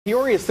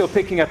Peoria is still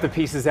picking up the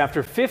pieces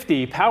after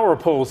 50 power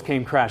poles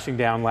came crashing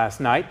down last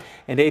night,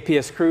 and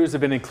APS crews have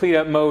been in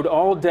cleanup mode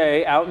all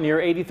day out near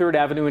 83rd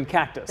Avenue and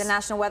Cactus. The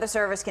National Weather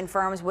Service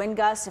confirms wind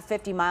gusts of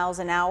 50 miles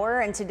an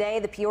hour, and today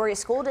the Peoria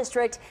School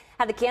District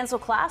had to cancel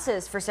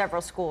classes for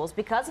several schools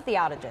because of the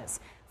outages.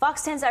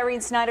 Fox 10's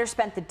Irene Snyder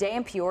spent the day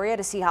in Peoria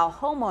to see how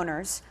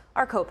homeowners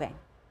are coping.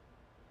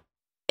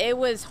 It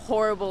was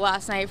horrible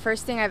last night,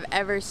 first thing I've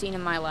ever seen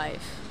in my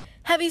life.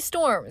 Heavy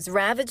storms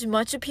ravaged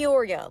much of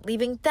Peoria,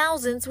 leaving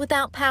thousands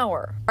without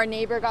power. Our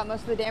neighbor got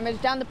most of the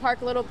damage. Down the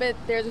park a little bit,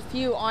 there's a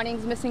few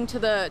awnings missing to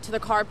the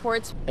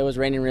carports. It was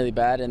raining really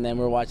bad, and then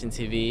we're watching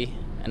TV,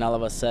 and all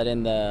of a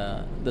sudden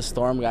the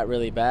storm got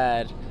really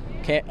bad.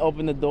 Can't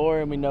open the door,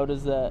 and we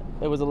noticed that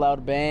it was a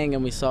loud bang,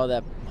 and we saw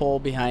that pole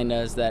behind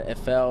us that it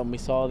fell, and we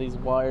saw these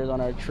wires on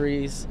our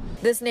trees.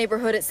 This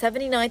neighborhood at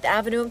 79th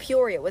Avenue in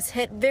Peoria was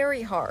hit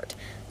very hard.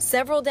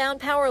 Several down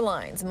power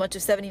lines. Much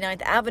of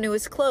 79th Avenue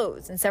is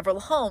closed, and several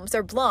homes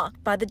are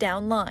blocked by the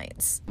down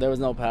lines. There was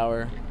no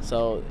power,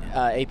 so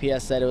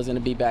APS said it was going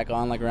to be back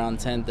on like around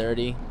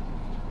 10:30.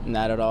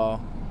 Not at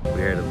all.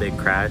 We heard a big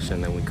crash,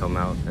 and then we come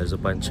out. There's a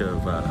bunch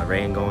of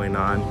rain going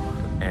on,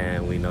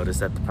 and we noticed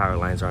that the power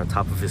lines are on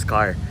top of his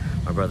car,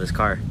 my brother's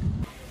car.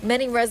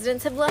 Many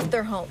residents have left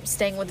their homes,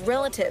 staying with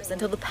relatives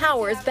until the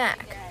power is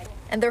back.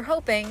 And they're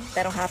hoping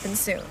that'll happen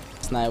soon.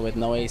 Last night with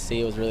no AC,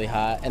 it was really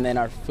hot. And then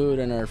our food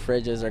and our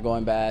fridges are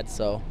going bad,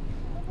 so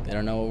they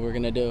don't know what we're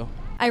gonna do.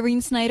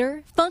 Irene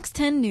Snyder, Fox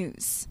 10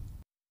 News.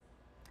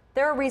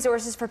 There are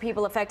resources for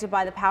people affected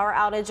by the power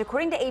outage.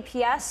 According to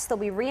APS, they'll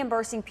be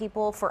reimbursing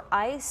people for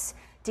ice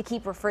to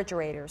keep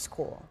refrigerators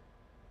cool.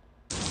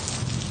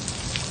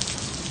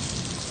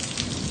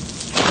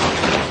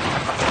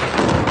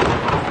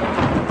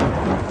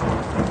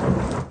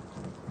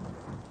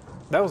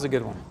 That was a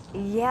good one.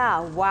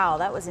 Yeah, wow,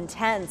 that was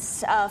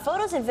intense.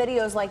 Photos and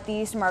videos like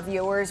these from our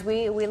viewers,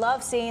 we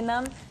love seeing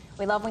them.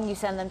 We love when you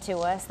send them to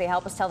us. They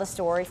help us tell the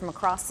story from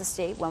across the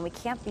state when we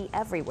can't be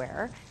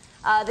everywhere.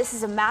 This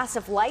is a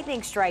massive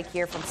lightning strike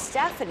here from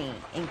Stephanie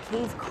in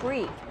Cave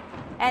Creek.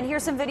 And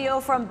here's some video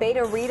from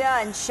Beta Rita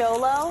and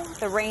Sholo.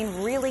 The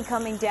rain really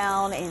coming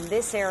down in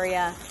this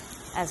area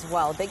as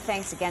well. Big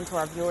thanks again to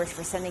our viewers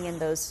for sending in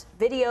those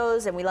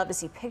videos, and we love to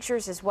see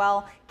pictures as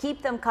well.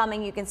 Keep them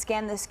coming. You can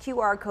scan this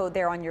QR code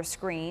there on your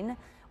screen,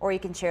 or you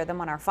can share them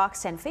on our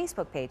Fox 10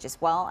 Facebook page as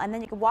well, and then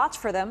you can watch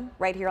for them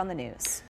right here on the news.